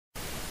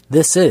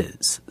This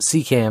is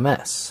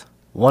CKMS,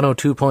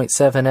 102.7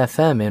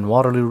 FM in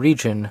Waterloo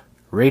Region,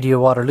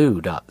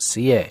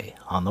 radiowaterloo.ca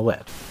on the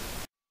web.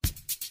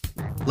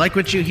 Like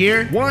what you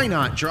hear? Why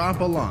not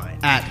drop a line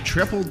at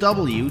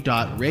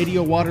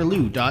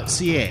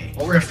www.radiowaterloo.ca.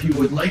 Or if you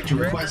would like to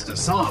request a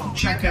song,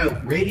 check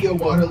out Radio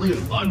Waterloo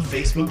on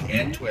Facebook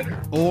and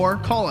Twitter. Or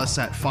call us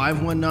at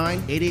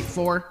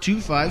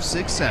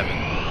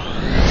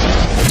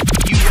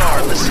 519-884-2567. You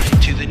are listening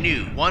to the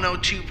new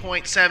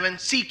 102.7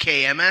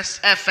 CKMS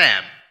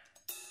FM.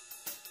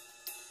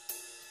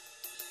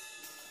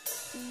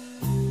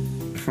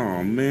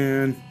 Oh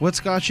man. What's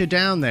got you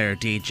down there,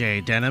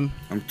 DJ Denim?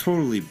 I'm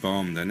totally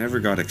bummed. I never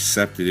got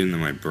accepted into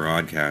my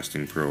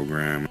broadcasting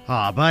program.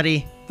 Aw,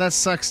 buddy, that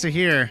sucks to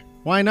hear.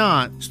 Why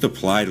not? Just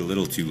applied a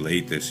little too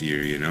late this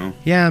year, you know?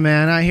 Yeah,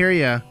 man, I hear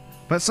ya.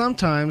 But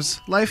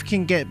sometimes life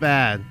can get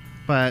bad.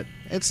 But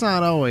it's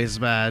not always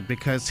bad,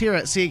 because here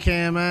at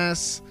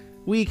CKMS,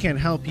 we can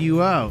help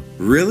you out.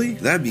 Really?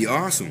 That'd be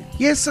awesome.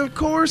 Yes, of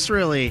course,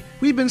 really.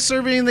 We've been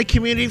serving the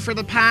community for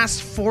the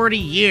past 40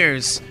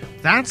 years.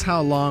 That's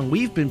how long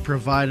we've been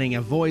providing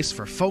a voice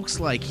for folks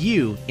like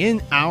you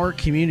in our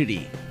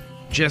community.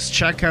 Just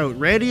check out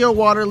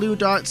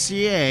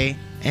radiowaterloo.ca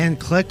and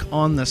click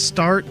on the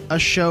Start a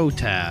Show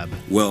tab.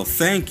 Well,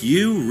 thank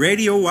you,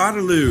 Radio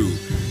Waterloo.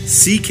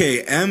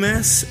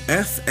 CKMS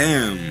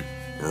FM.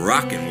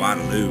 Rockin'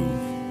 Waterloo.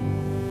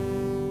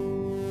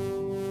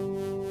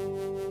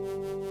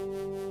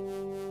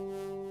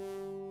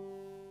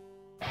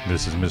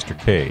 This is Mr.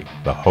 K,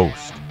 the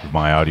host of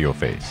My Audio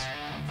Face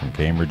from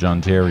Cambridge,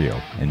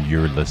 Ontario, and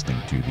you're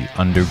listening to the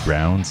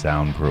Underground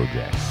Sound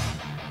Project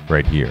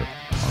right here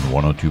on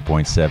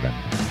 102.7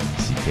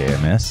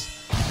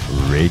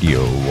 CKMS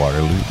Radio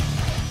Waterloo.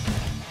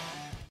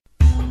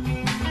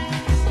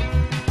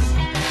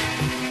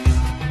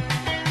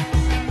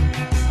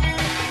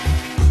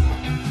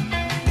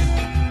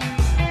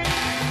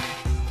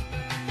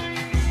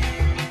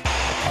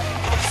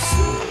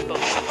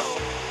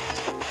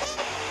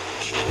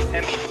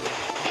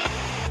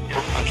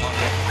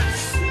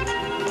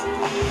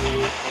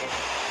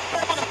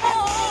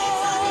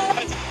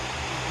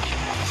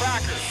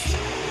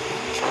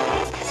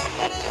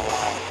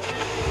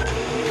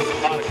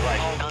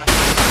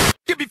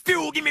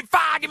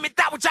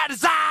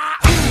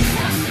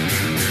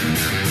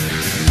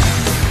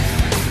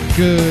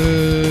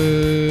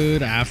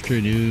 Good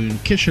afternoon,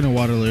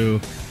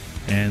 Kitchener-Waterloo,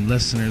 and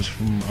listeners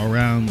from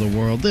around the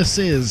world. This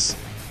is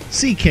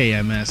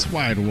CKMS,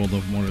 Wide World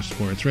of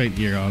Motorsports, right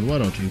here on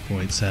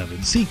 102.7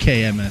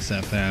 CKMS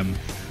FM,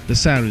 the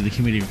sound of the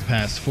community for the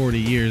past 40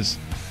 years.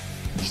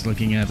 Just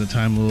looking at the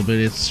time a little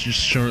bit, it's just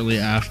shortly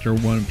after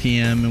 1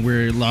 p.m., and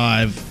we're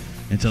live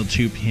until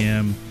 2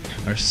 p.m.,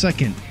 our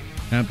second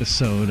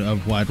episode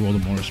of Wide World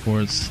of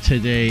Motorsports.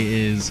 Today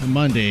is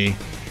Monday,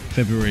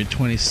 February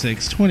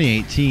 26,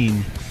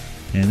 2018,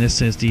 and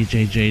this is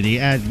DJ JD.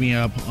 Add me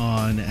up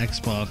on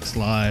Xbox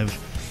Live.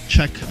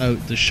 Check out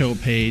the show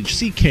page,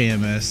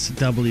 CKMS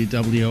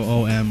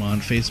WWOM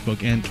on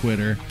Facebook and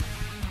Twitter,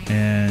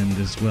 and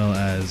as well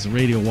as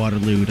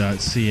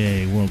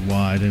radiowaterloo.ca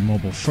worldwide and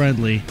mobile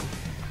friendly.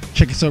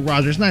 Check us out,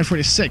 Rogers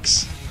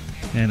 946,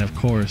 and of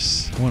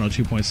course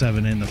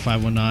 102.7 in the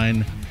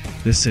 519.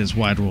 This is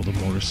Wide World of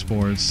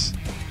Motorsports,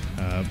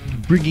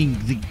 bringing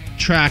the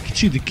track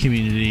to the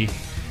community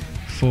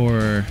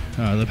for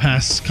the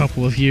past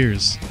couple of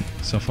years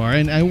so far.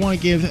 And I want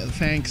to give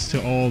thanks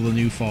to all the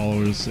new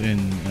followers and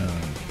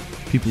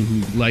people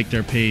who liked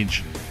our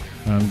page.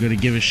 I'm going to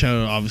give a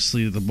shout out,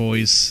 obviously, to the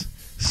boys,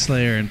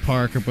 Slayer and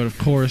Parker, but of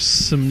course,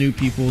 some new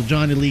people: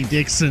 Johnny Lee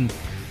Dixon,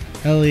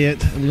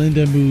 Elliot,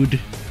 Linda Mood,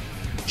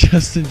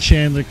 Justin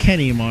Chandler,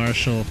 Kenny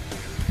Marshall,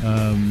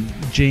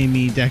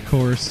 Jamie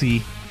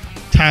DeCourcy,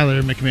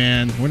 Tyler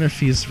McMahon. I wonder if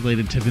he's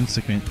related to Vince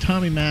McMahon,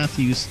 Tommy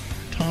Matthews,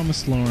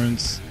 Thomas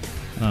Lawrence,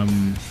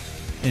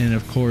 and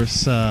of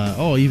course,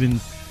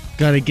 even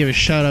got to give a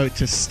shout out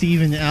to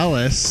Stephen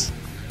Ellis,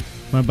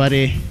 my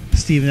buddy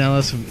Stephen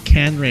Ellis from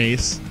Can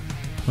Race,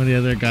 one of the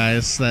other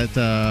guys that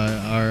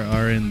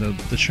are in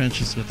the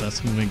trenches with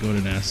us when we go to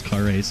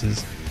NASCAR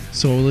races.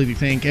 So I'd like to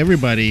thank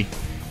everybody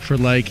for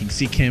liking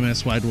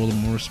CKMS Wide World of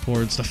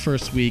Motorsports. The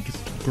first week is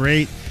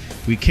great.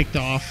 We kicked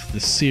off the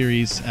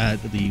series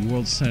at the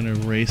World Center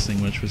of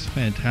Racing, which was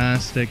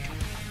fantastic.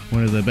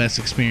 One of the best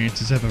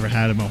experiences I've ever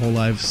had in my whole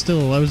life.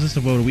 Still, I was just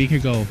about a week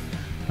ago.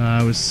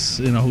 I was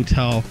in a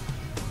hotel,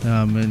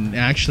 and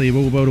actually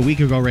about a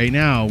week ago right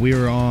now, we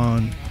were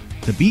on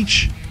the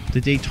beach, the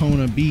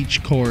Daytona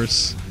Beach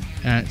course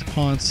at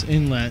Ponce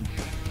Inlet,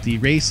 the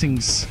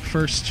racing's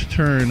first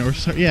turn,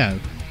 the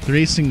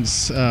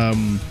racing's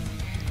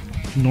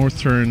north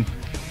turn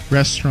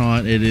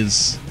restaurant. It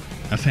is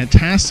a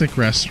fantastic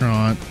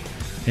restaurant,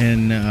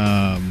 and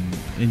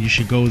you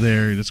should go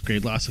there. It's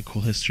great, lots of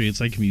cool history.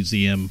 It's like a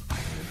museum.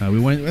 We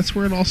went. That's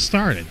where it all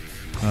started.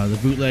 The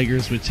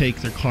bootleggers would take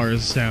their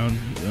cars down,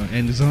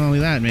 and it's not only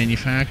that.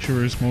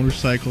 Manufacturers,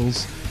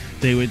 motorcycles,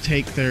 they would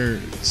take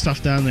their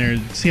stuff down there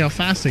and see how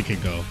fast they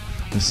could go.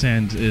 The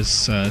sand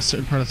is a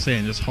certain part of the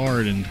sand is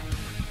hard, and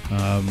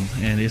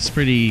it's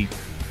pretty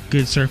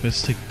good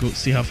surface to go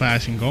see how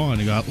fast you can go on.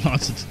 You got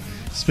lots of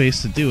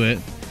space to do it.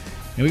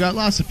 And we got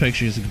lots of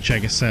pictures. You can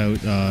check us out.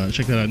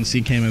 Check that out on the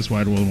CKMS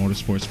Wide World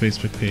Motorsports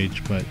Facebook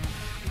page. But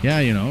yeah,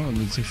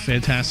 it's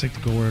fantastic to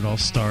go where it all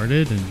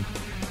started. And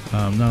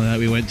now that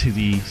we went to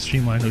the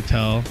Streamline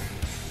Hotel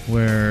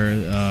where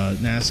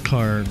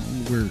NASCAR,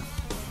 where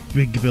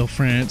Big Bill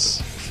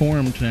France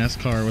formed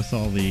NASCAR with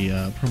all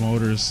the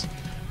promoters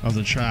of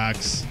the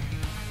tracks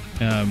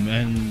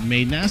and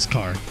made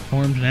NASCAR,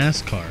 formed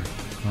NASCAR.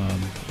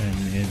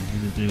 And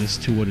it is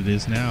to what it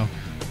is now.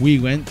 We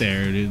went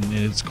there, and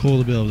it's cool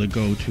to be able to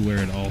go to where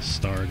it all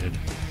started,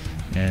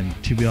 and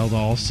to be able to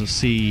also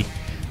see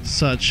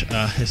such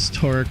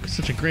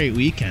a great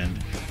weekend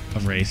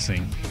of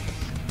racing.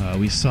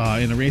 We saw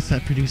in a race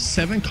that produced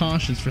 7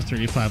 cautions for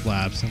 35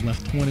 laps and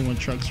left 21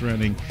 trucks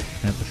running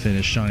at the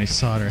finish. Johnny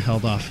Sauter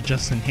held off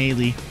Justin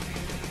Haley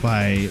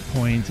by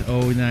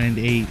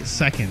 0.098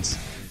 seconds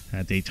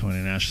at Daytona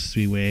International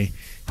Speedway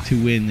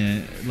to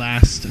win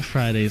last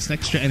Friday's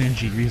Extra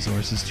Energy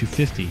Resources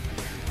 250,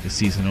 the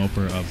season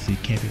opener of the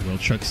Camping World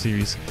Truck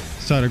Series.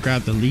 Sauter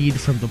grabbed the lead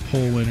from the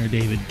pole winner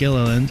David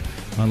Gilliland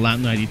on lap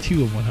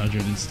 92 of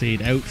 100 and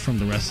stayed out from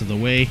the rest of the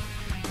way.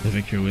 The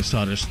victory was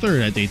Sauter's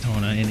third at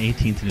Daytona and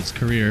 18th in his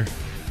career.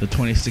 The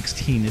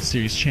 2016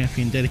 Series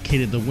champion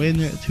dedicated the win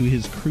to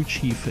his crew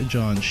chief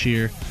John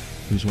Scheer,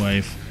 whose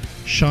wife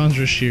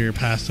Chandra Scheer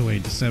passed away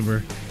in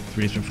December.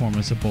 The race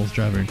performance of both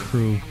driver and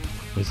crew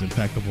was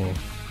impeccable.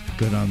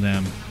 Good on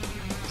them.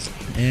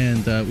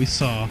 And we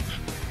saw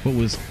what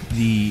was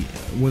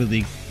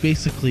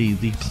basically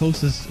the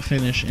closest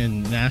finish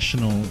in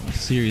National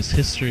Series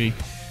history.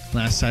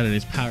 Last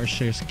Saturday's Power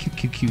Shares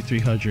QQQ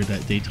 300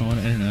 at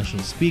Daytona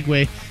International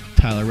Speedway.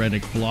 Tyler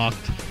Reddick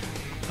blocked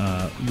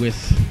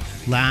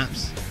with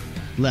laps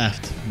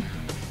left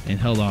and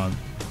held on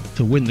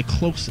to win the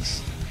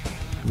closest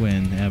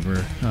win ever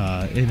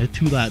in a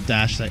 2-lap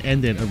dash that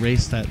ended a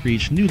race that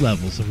reached new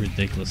levels of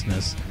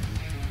ridiculousness.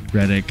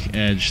 Reddick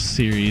edged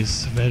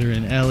Series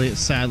veteran Elliott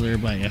Sadler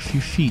by a few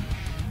feet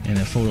in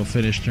a photo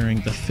finish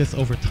during the 5th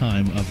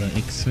overtime of the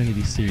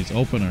Xfinity Series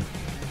opener.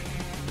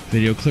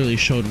 Video clearly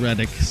showed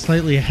Reddick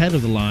slightly ahead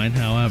of the line.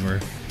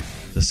 However,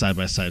 the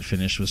side-by-side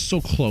finish was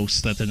so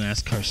close that the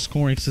NASCAR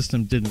scoring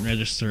system didn't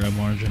register a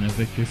margin of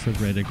victory for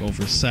Reddick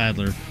over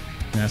Sadler.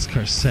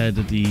 NASCAR said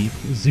the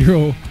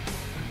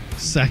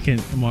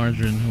 0-second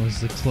margin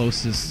was the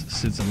closest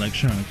since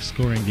electronic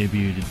scoring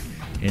debuted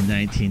in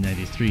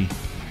 1993.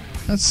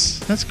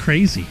 That's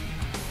crazy.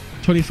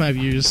 25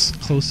 years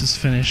closest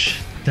finish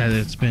that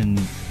it's been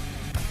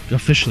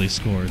officially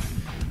scored,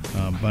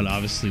 but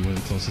obviously we're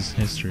the closest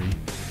in history.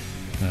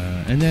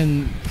 And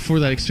then for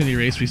that Xfinity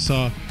race, we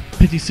saw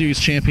 50 Series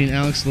champion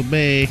Alex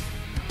Labay,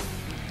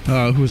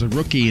 who was a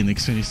rookie in the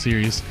Xfinity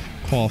Series,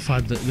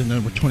 qualified the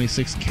number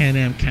 26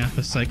 Can-Am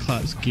Kappa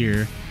Cyclops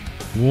gear.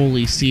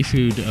 Wooly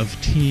Seafood of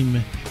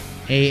Team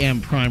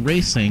AM Prime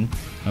Racing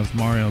of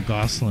Mario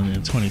Gosselin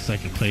in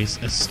 22nd place.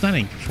 A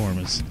stunning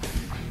performance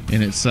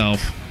in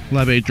itself.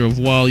 Labay drove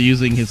well,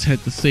 using his head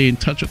to stay in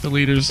touch with the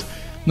leaders,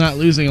 not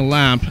losing a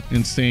lap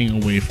and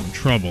staying away from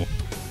trouble.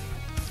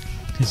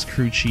 His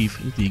crew chief,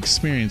 the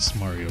experienced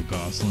Mario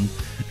Gosselin,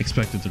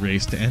 expected the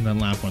race to end on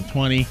lap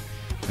 120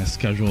 as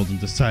scheduled and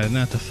decided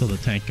not to fill the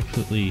tank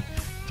completely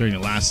during the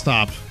last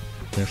stop.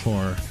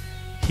 Therefore,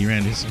 he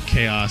ran into some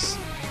chaos,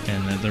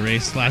 and the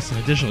race lasted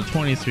an additional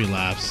 23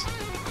 laps,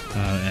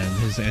 and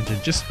his engine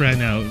just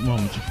ran out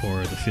moments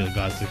before the field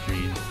got to the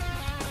green,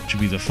 which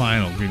would be the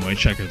final green-white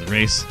checker of the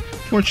race.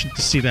 Fortunate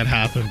to see that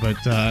happen, but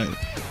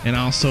and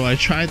also I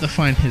tried to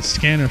find his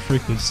scanner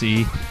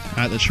frequency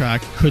at the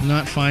track, could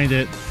not find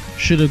it.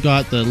 Should have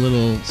got the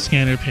little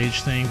scanner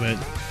page thing, but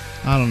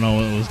I don't know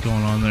what was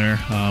going on there.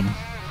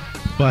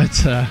 But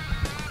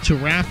to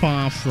wrap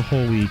off the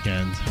whole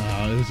weekend,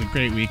 it was a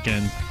great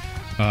weekend.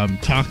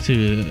 Talked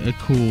to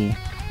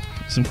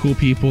some cool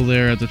people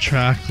there at the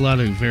track. A lot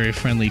of very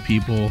friendly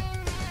people.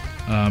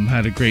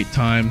 Had a great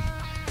time,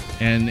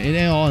 and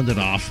it all ended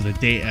off with a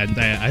day. And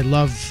I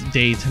love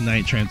day to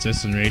night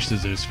transition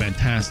races. It was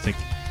fantastic,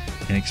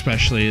 and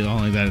especially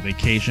only that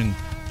occasion.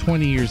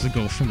 20 years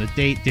ago from the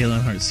date Dale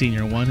Earnhardt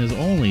Sr. won his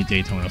only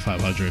Daytona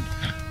 500.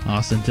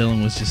 Austin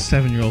Dillon was just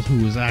 7-year-old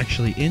who was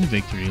actually in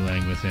victory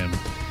lane with him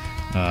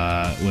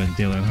when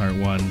Dale Earnhardt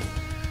won.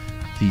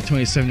 The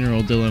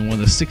 27-year-old Dillon won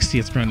the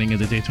 60th running of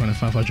the Daytona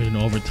 500 in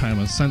overtime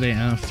on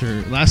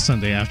last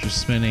Sunday after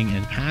spinning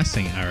and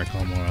passing Eric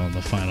Almirola on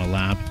the final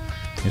lap.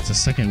 It's the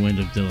second win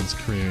of Dillon's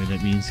career, and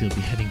that means he'll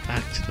be heading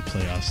back to the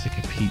playoffs to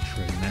compete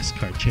for a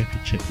NASCAR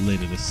championship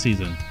later this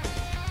season.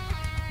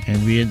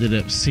 And we ended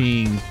up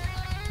seeing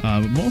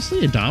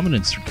mostly a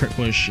dominance for Kurt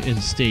Busch in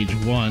stage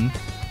 1,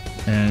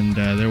 and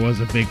there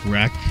was a big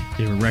wreck.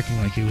 They were wrecking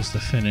like it was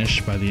the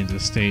finish by the end of the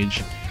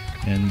stage,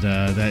 and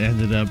that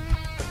ended up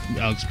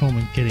Alex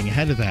Bowman getting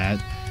ahead of that.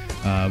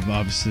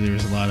 Obviously there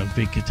was a lot of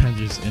big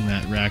contenders in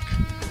that wreck.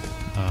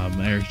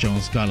 Eric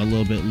Jones got a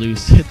little bit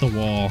loose, hit the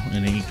wall,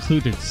 and it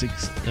included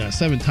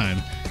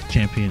 7-time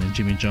champion and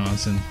Jimmy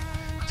Johnson,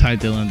 Ty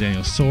Dillon,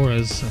 Daniel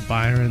Suarez,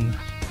 Byron.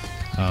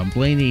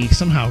 Blaney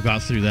somehow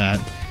got through that,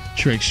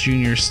 Truex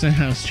Jr.,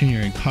 Stenhouse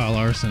Jr., and Kyle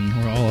Larson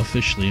were all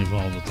officially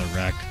involved with the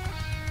wreck.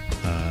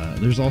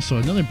 There's also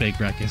another big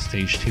wreck in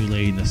Stage 2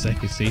 late in the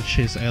second stage.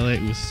 Chase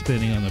Elliott was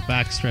spinning on the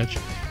backstretch,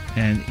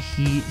 and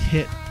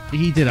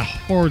he did a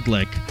hard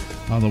lick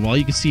on the wall.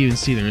 You can even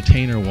see the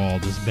retainer wall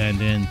just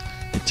bend in.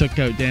 It took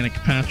out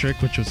Danica Patrick,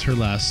 which was her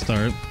last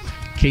start,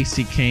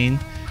 Casey Kane,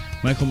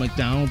 Michael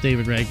McDowell,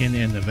 David Reagan,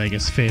 and the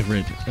Vegas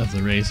favorite of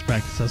the race,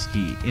 Brad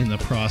Keselowski, in the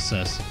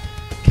process.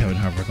 Kevin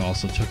Harvick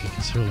also took a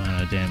considerable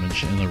amount of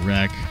damage in the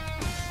wreck.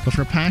 But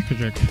for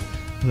Patrick,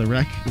 the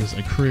wreck was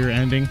a career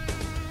ending.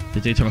 The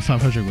Daytona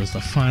 500 was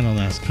the final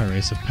NASCAR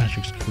race of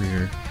Patrick's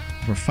career.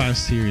 For 5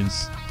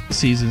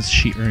 seasons,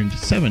 she earned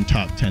 7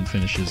 top 10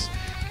 finishes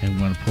and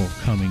 1 pole,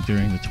 coming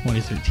during the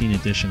 2013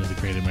 edition of the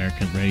Great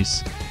American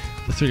Race.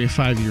 The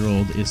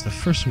 35-year-old is the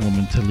first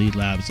woman to lead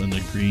laps on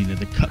the green in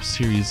the Cup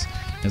Series,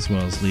 as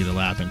well as lead a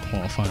lap in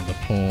qualifying the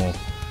pole.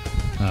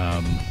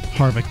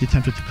 Harvick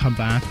attempted to come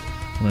back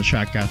on the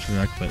track after the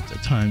wreck, but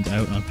timed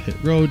out on pit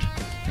road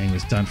and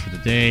was done for the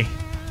day.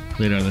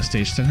 Later on the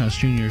stage, Stenhouse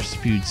Jr.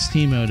 spewed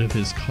steam out of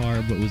his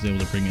car, but was able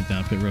to bring it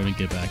down pit road and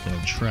get back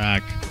on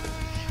track.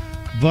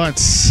 But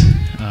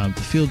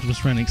the field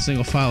was running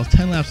single file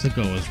 10 laps to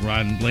go as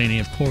Ryan Blaney,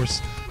 of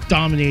course,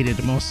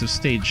 dominated most of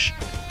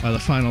the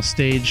final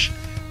stage,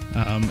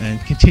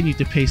 and continued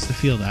to pace the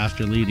field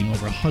after leading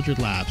over 100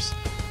 laps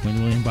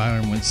when William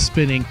Byron went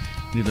spinning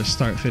near the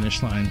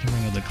start-finish line to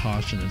ring out the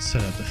caution and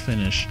set up the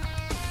finish.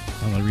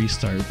 On the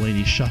restart,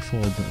 Blaney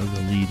shuffled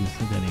the lead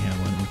with Denny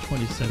Hamlin and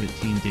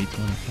 2017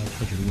 Daytona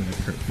 500 winner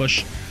Kurt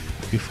Busch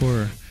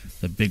before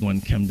the big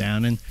one came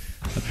down. And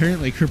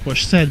apparently Kurt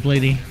Busch said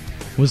Blaney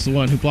was the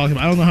one who blocked him.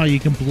 I don't know how you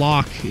can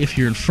block if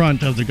you're in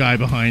front of the guy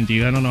behind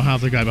you. I don't know how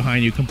the guy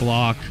behind you can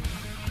block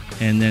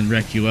and then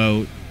wreck you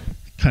out.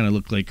 Kind of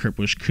looked like Kurt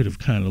Busch could have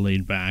kind of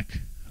laid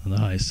back on the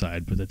high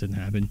side, but that didn't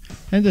happen.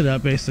 Ended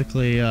up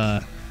basically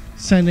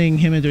sending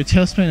him into a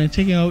tailspin and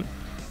taking out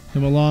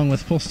him along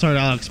with full start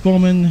Alex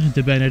Bowman,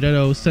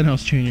 DiBenedetto,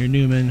 Stenhouse Jr.,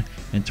 Newman,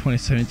 and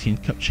 2017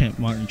 Cup champ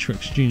Martin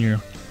Truex Jr.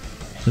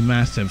 The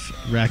massive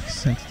wreck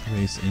sent the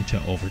race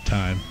into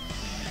overtime.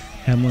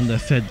 Hamlin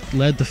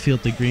led the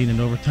field to green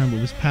in overtime,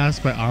 but was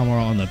passed by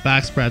Almirola on the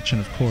backstretch,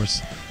 and of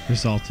course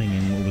resulting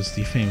in what was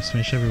the famous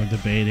finish. Everyone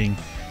debating,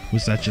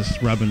 was that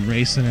just rubbing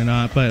racing or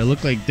not? But it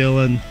looked like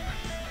Dylan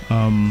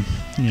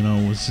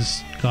was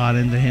just got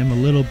into him a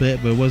little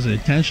bit, but it wasn't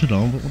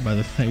intentional by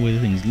the way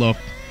things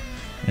looked.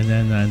 And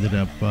then ended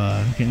up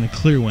getting a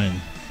clear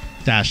win,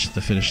 dashed at the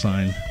finish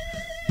line,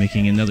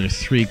 making another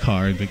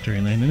 3-car in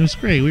victory lane. And it was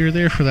great. We were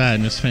there for that,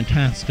 and it was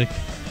fantastic.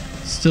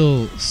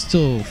 Still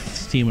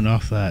steaming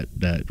off that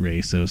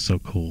race. It was so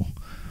cool.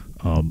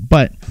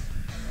 But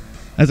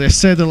as I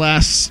said the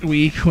last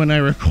week when I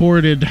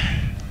recorded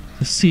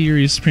the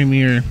series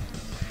premiere,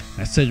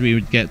 I said we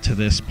would get to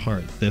this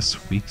part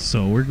this week.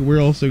 So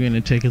we're also going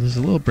to take just a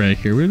little break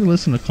here. We're going to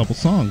listen to a couple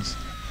songs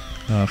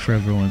for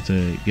everyone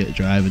to get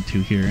driving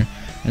to here.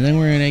 And then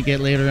we're going to get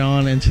later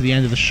on into the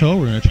end of the show.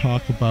 We're going to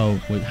talk about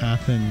what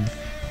happened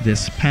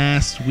this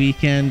past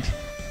weekend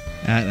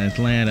at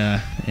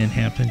Atlanta in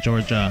Hampton,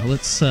 Georgia.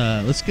 Let's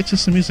get to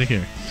some music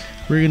here.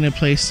 We're going to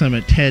play some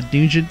at Ted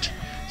Nugent,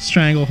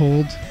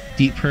 Stranglehold,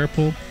 Deep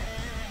Purple,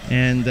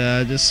 and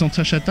just don't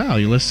touch that dial.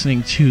 You're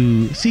listening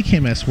to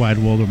CKMS Wide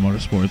World of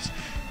Motorsports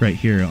right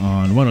here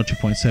on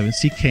 102.7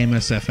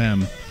 CKMS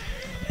FM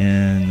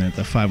and at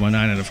the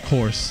 519, and of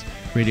course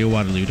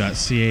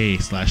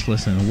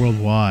radiowaterloo.ca/listen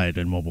worldwide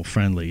and mobile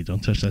friendly.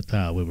 Don't touch that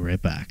dial. We'll be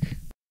right back.